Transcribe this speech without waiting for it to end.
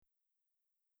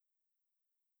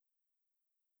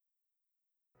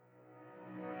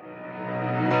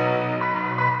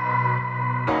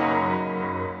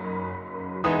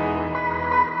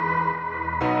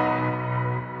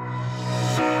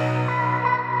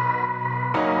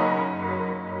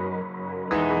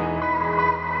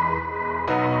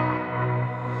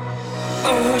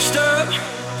washed up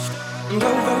and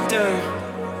broke down.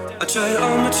 I tried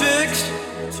all my tricks,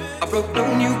 I broke no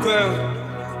new ground.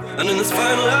 And in this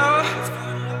final hour,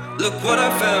 look what I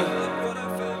found.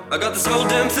 I got this whole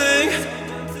damn thing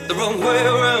the wrong way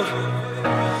around.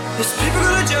 There's people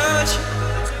gonna judge,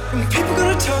 and people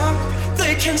gonna talk.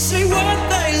 They can say what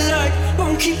they like,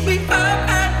 won't keep me up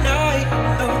at night.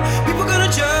 No, people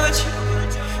gonna judge,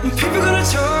 and people gonna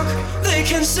talk. They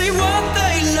can say what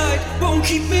they like, won't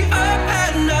keep me up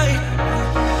at night.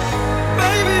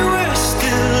 Maybe we're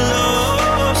still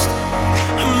lost,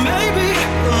 and maybe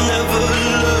we'll never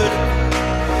learn.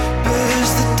 But as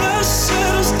the dust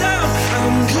settles down,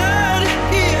 I'm glad,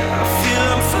 yeah, I feel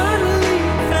I'm finally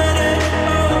headed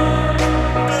home.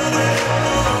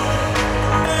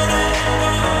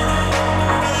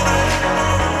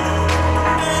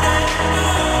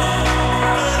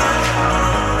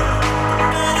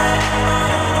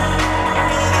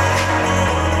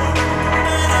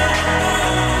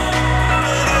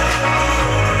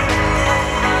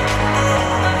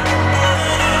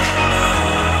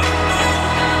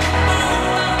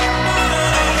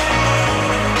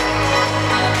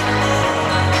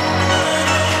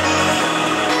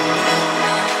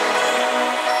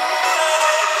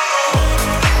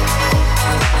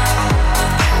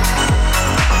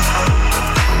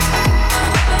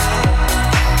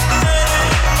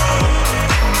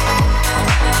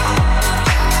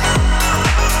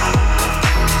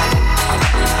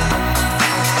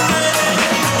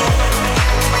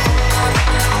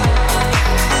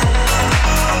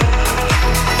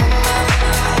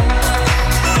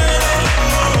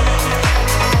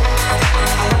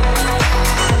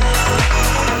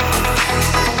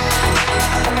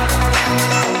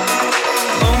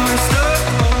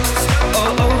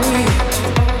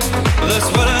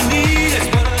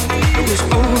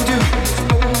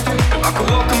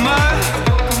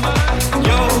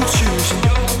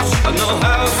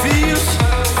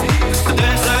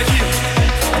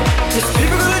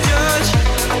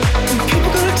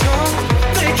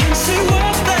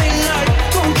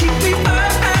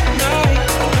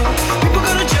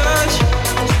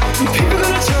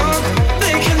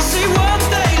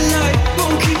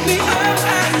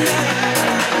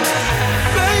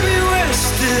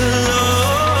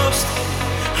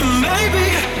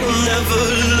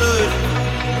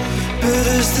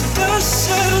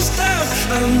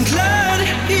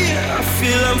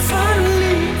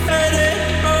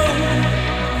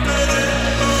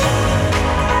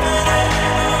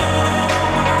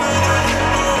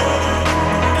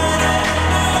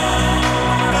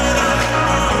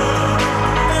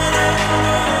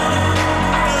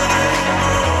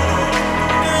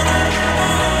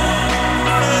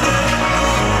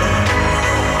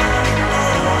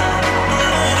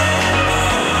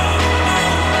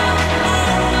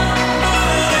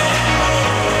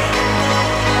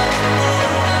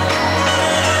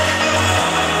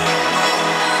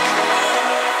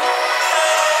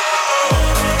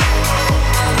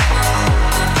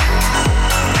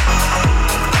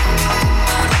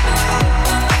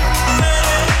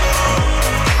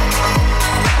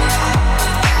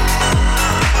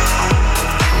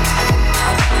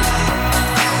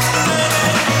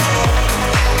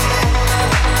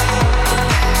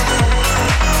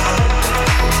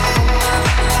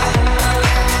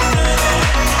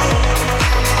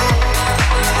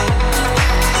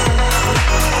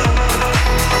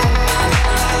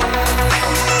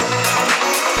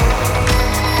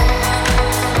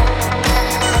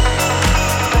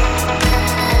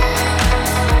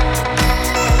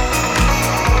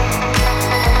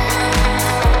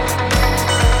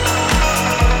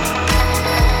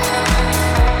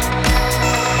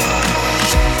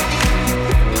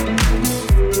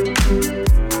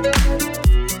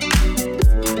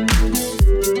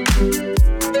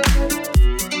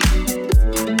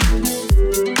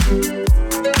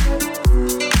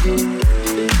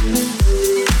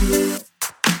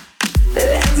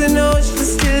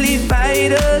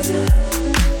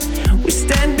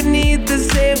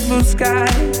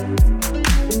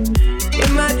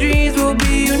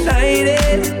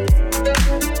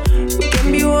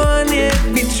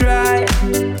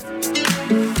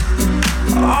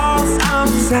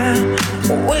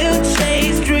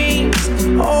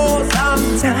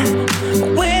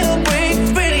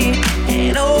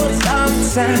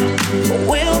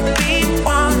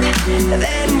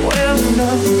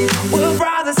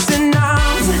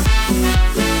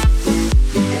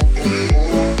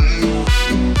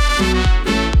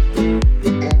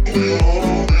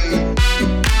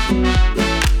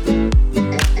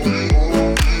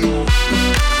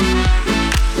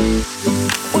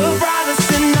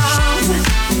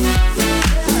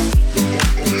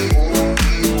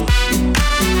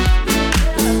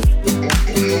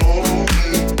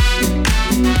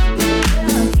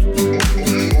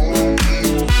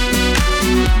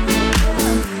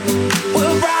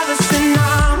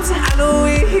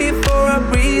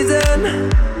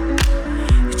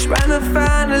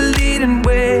 find a leading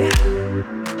way.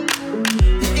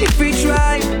 If we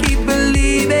try and keep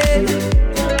believing,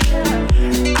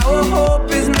 our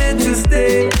hope is meant to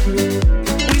stay.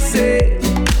 We say,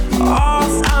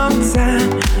 oh, sometime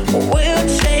we'll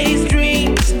chase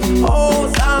dreams.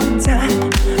 Oh, sometime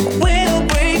we'll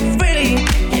break free.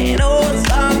 And oh,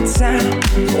 sometime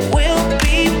we'll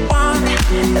be one.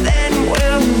 Then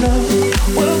we'll know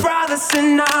we're brothers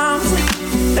in arms.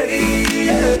 Hey,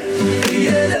 yeah,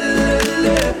 yeah, la, la,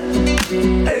 la.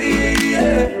 Hey,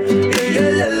 yeah, yeah,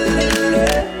 la, la, la.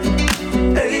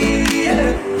 Hey, yeah,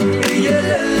 yeah,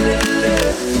 la, la, la.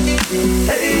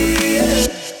 Hey, yeah.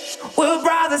 We're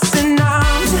brothers in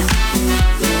arms.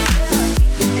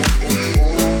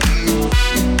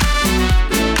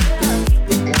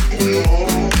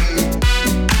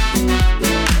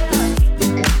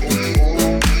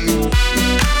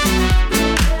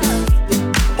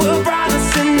 We're brothers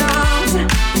in arms.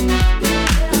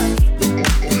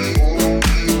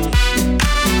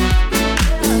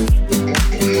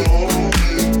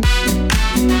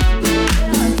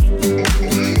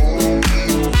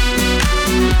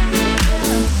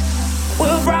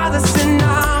 We're brothers in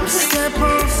arms. Step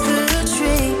off the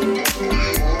train,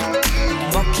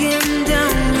 walking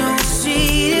down your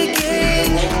street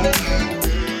again,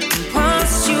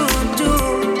 past your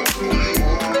door.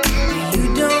 You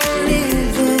don't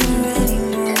live there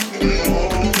anymore.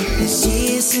 It's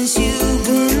years since you've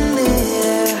been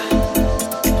there.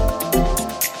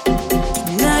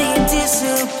 Now you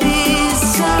disappear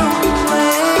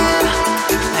somewhere,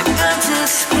 like outer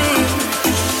space.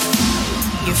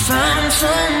 You found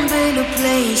some better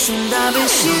place, and I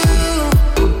miss you,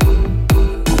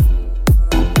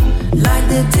 like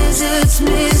the deserts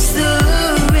miss the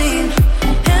rain.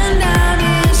 And I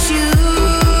miss you,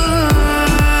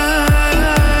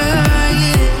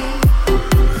 yeah.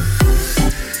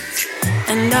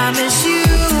 And I miss you,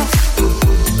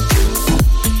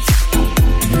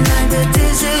 like the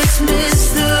deserts miss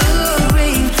the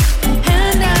rain.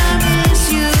 And I miss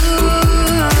you,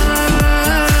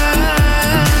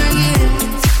 yeah.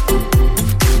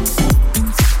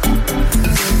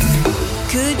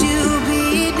 Could you be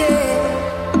there?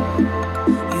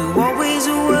 You always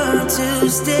were 2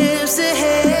 steps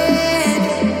ahead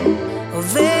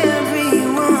of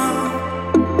everyone.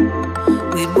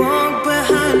 We'd walk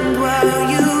behind while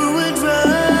you would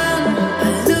run. I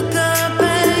look up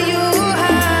at your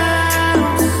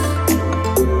house,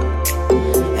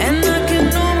 and I can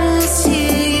almost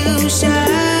hear you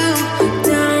shout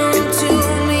down to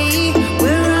me,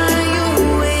 where I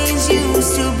always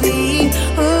used to be.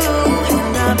 Oh,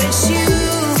 and I miss you,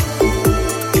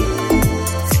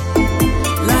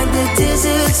 like the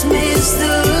deserts miss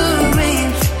the rain.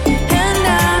 And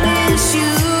I miss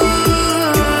you,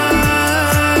 yeah.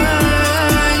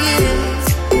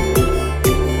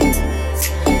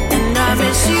 And I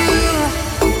miss you,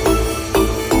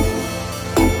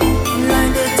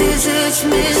 like the deserts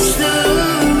miss the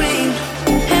rain.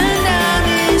 And I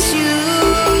miss you,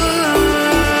 yeah.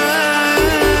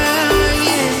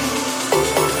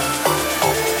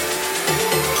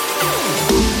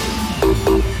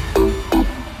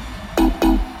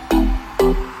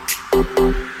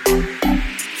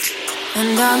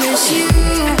 And I miss you,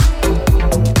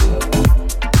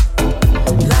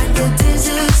 like the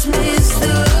deserts miss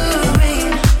the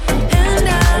rain. And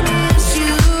I miss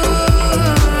you,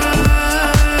 yeah.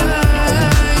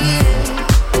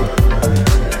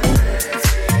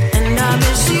 And I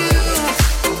miss you,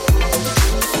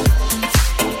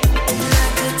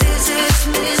 like the deserts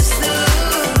miss the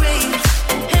rain.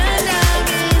 And I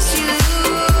miss you,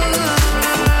 yeah.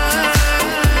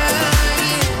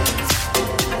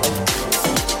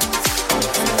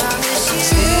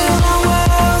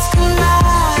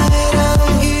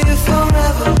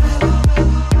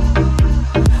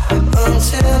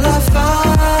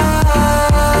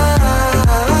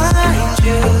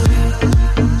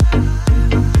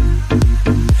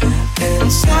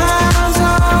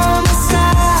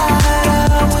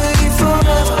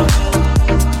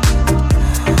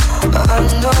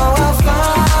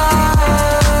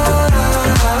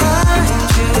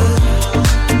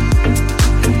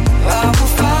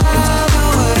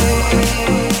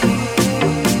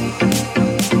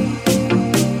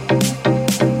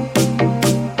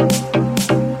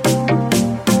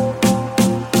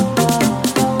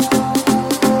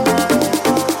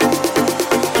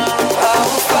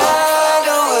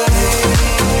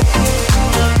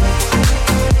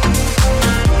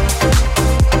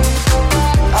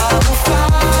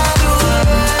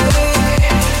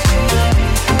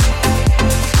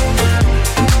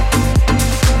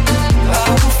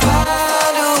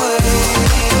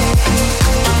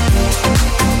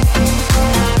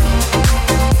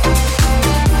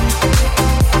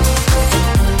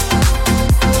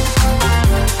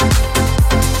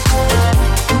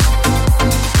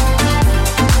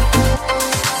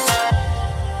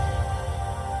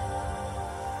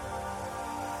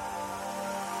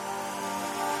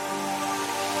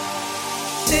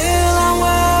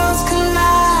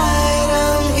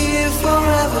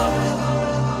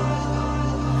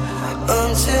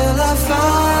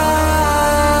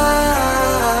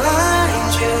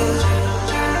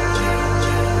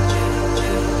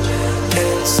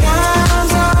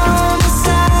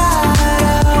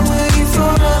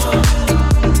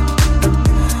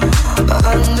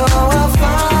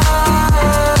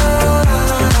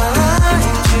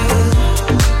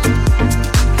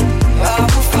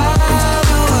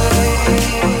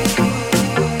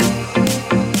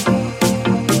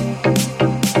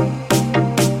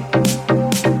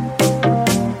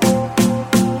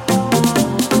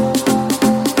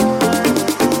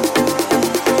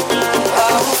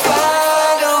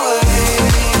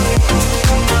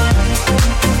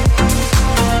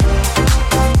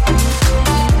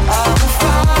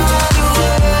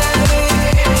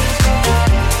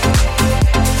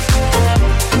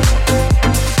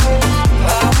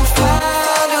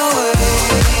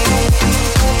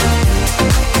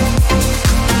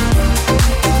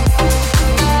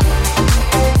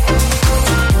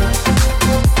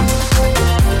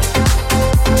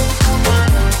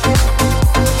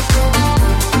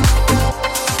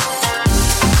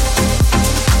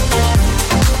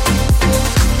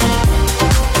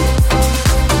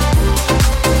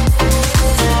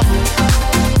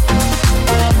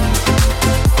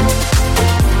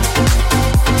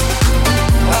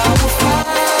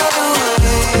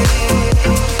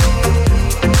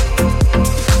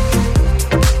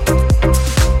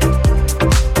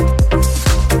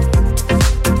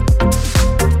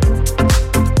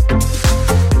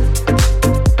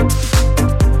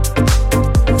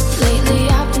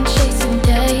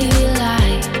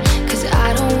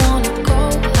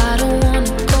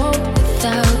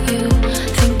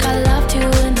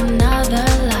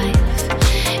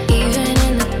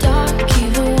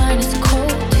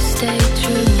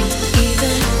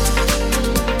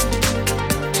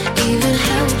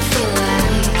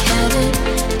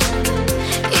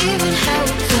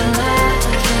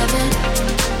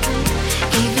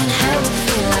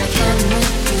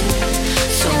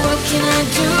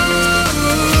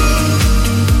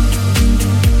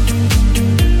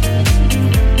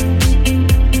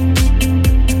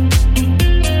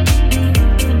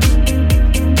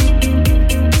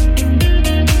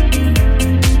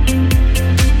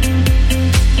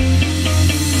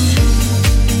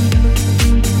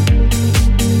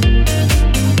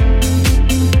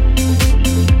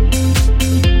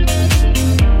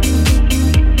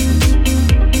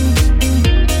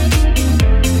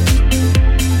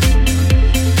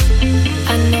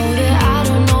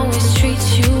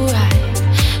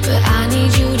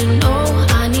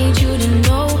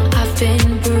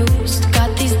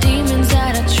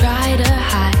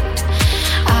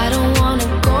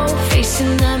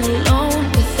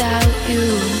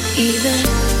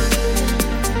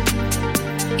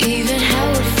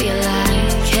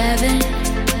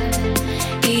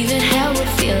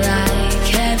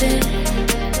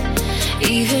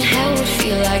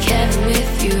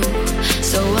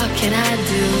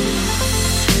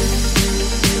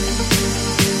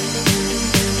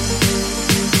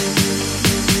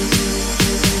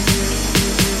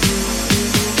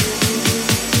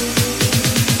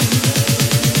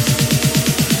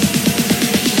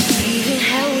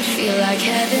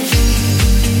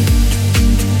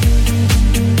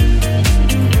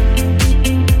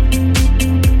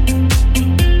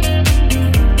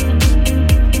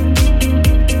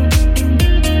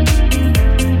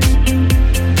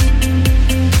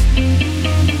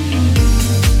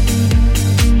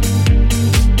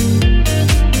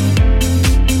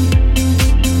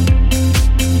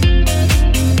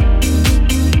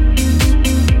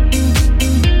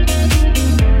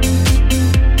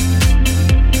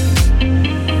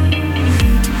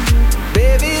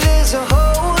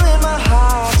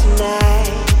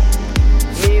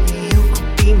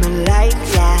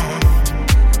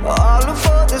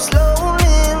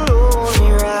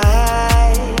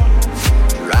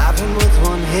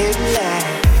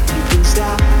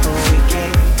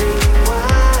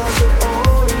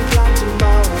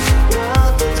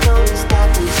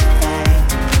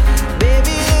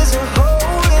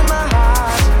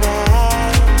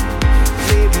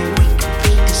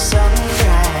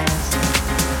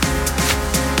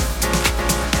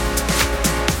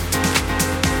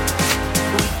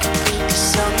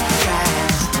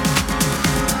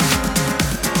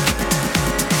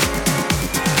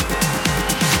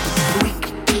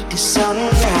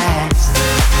 sunrise.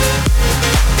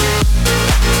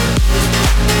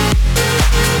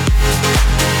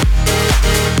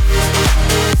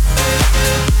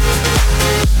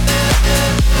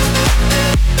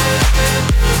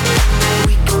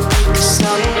 We could be the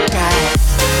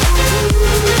sunrise.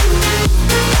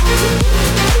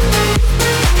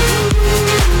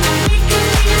 We could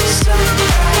be the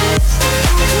sunrise.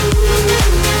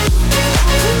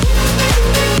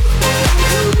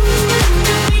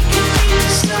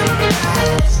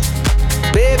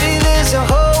 Baby, there's a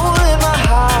hole in my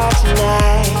heart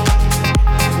tonight.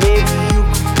 Maybe you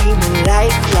could be my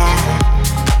lifeline.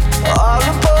 All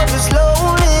above this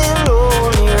lonely,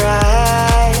 lonely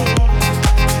ride.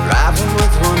 Driving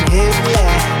with one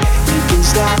headlight. We can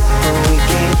stop, but we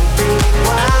can't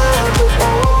rewind. But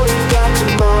all you got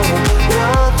tomorrow,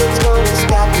 nothing's gonna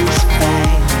stop this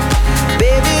fight.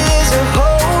 Baby, there's a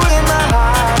hole in my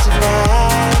heart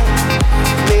tonight.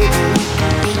 Maybe we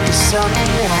could be the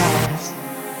sunrise.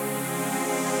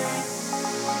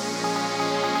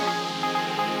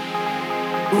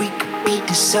 We could be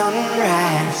the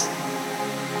sunrise.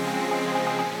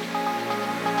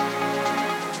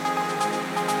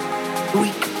 We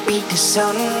could be the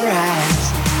sunrise.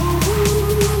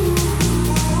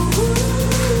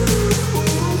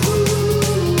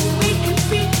 We could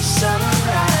be the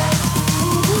sunrise.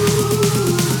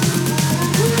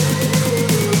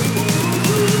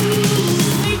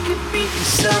 We could be the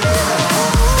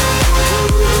sunrise.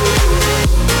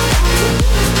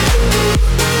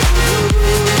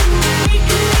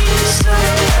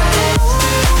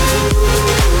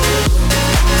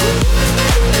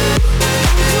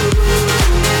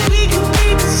 We could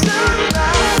be the sunrise.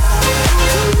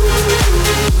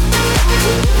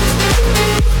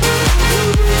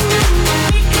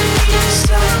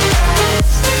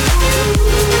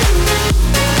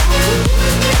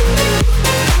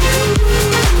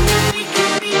 We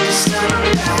could be the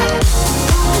sunrise.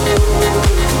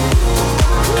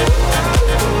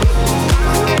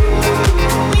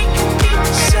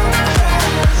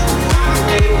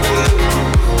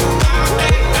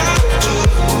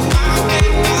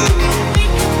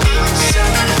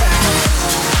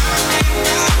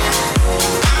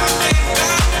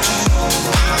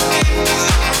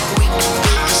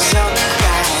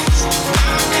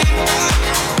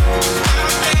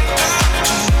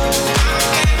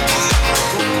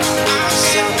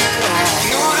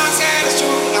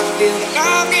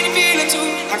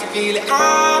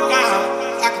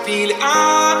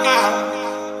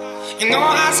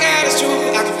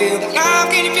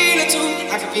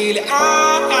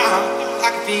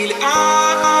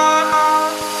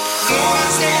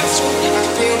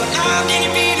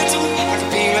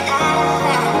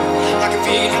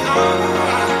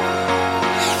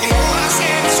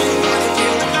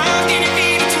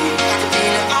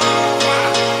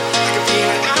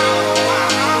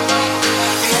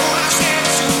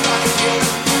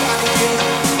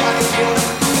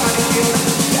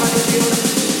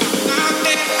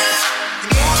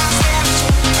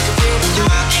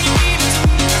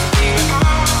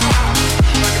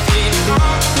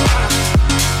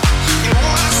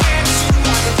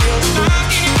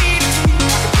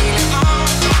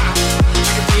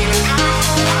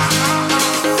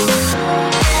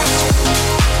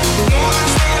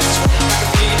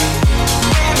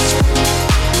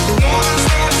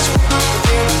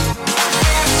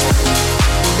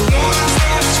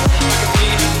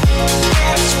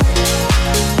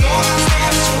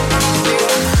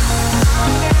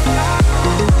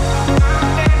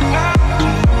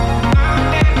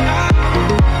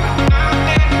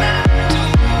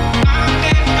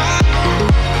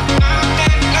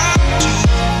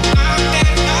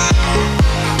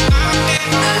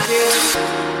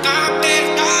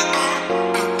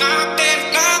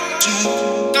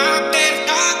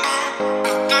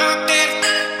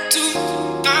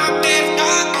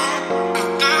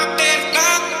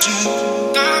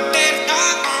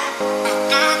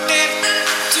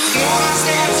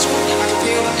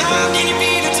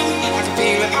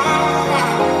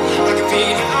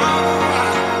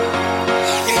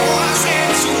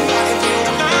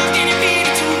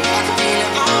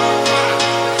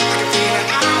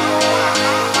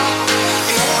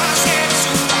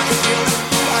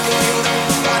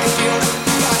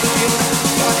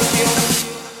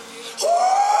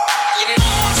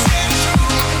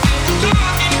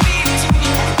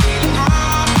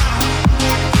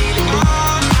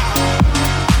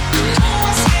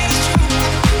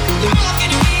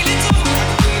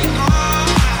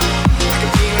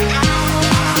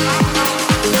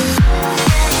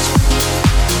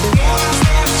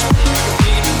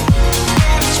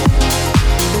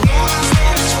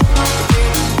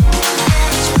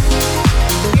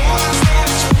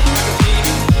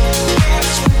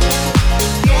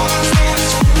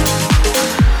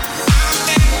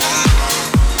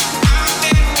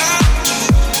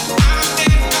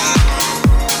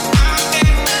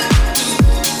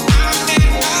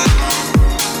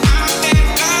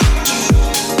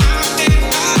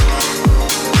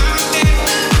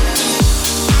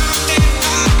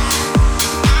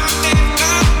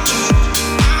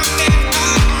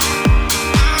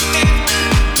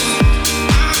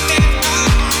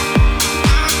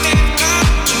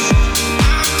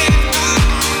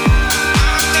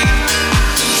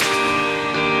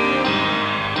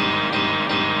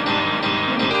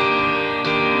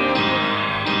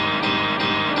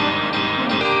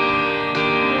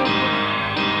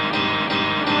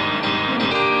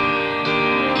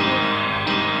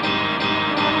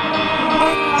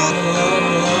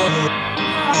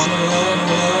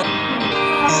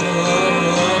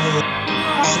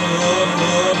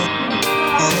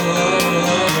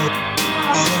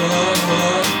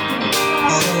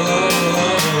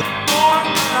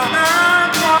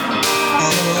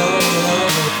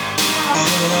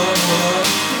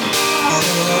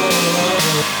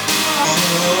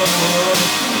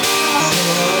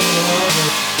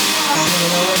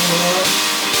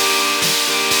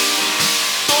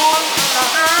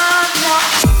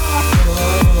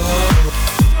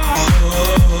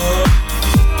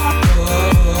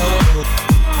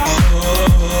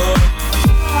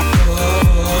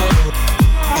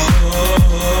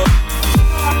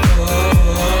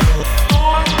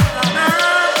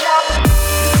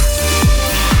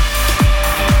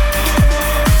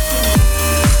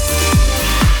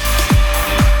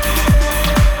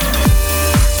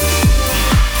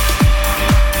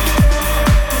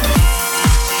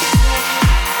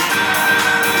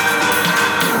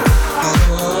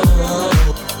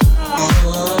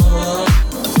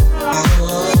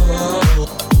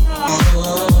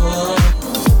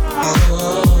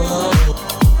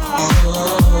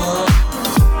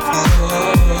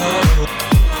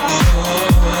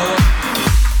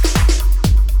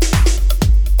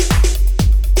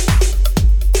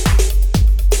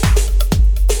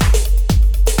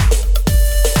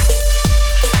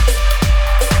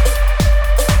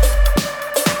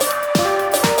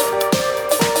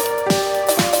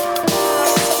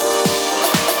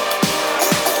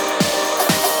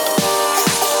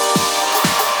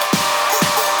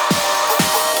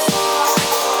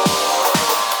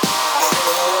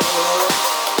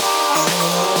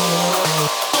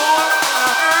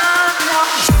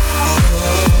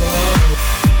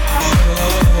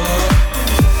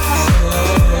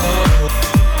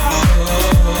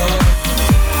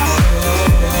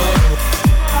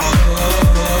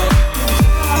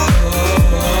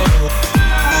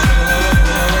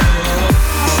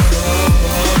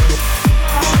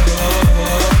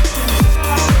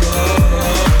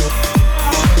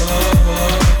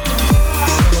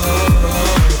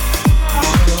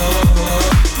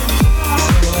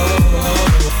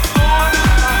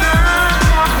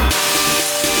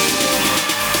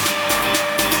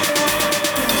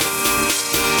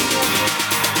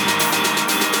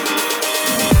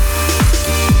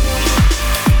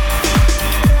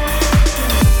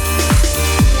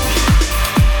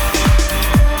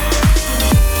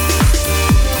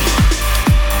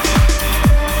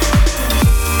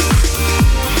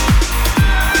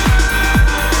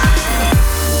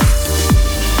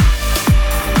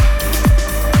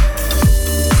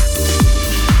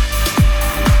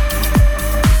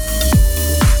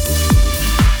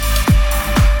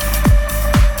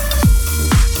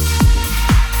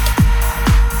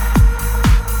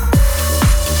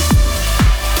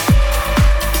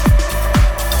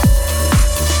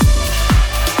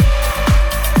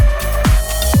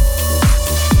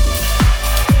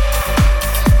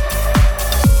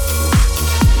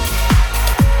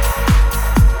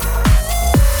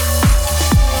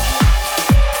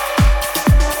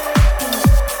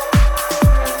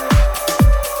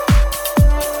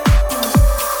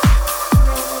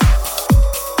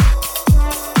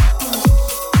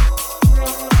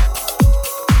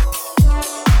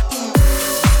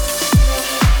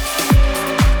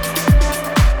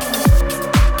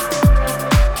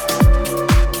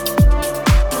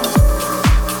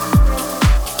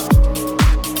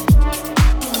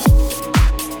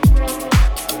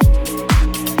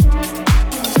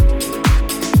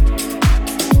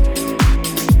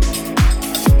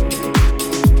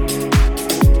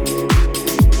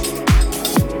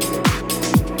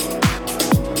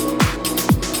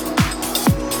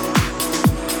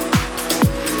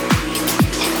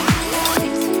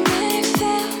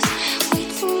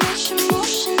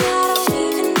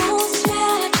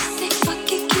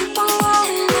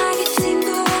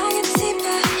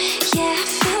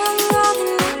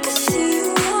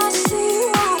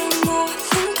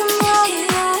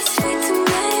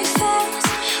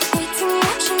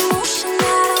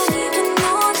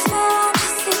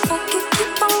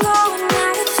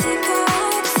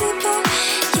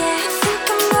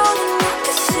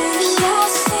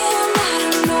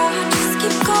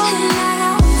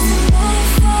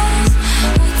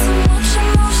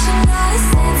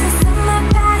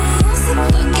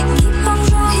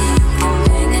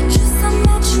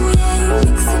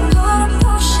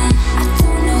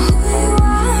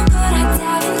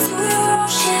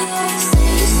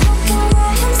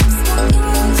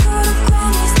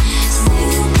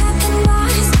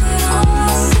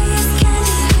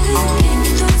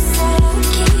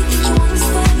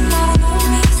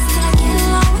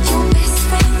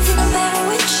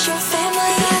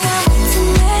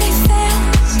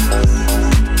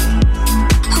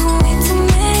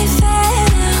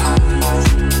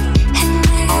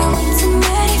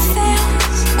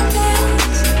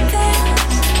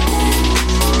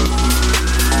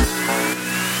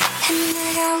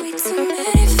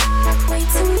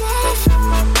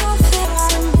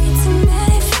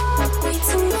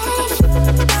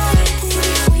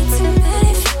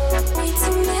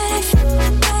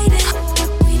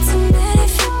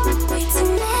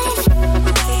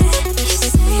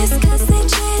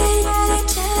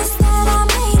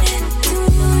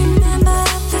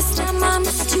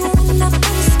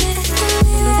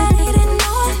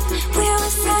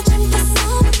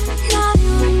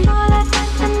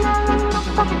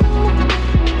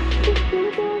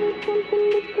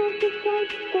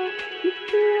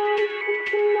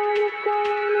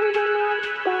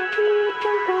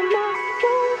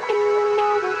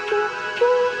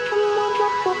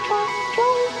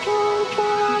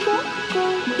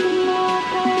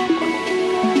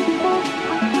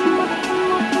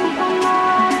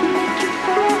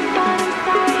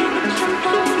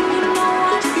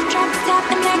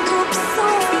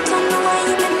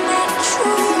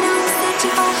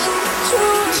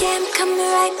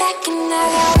 right back in the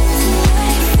house.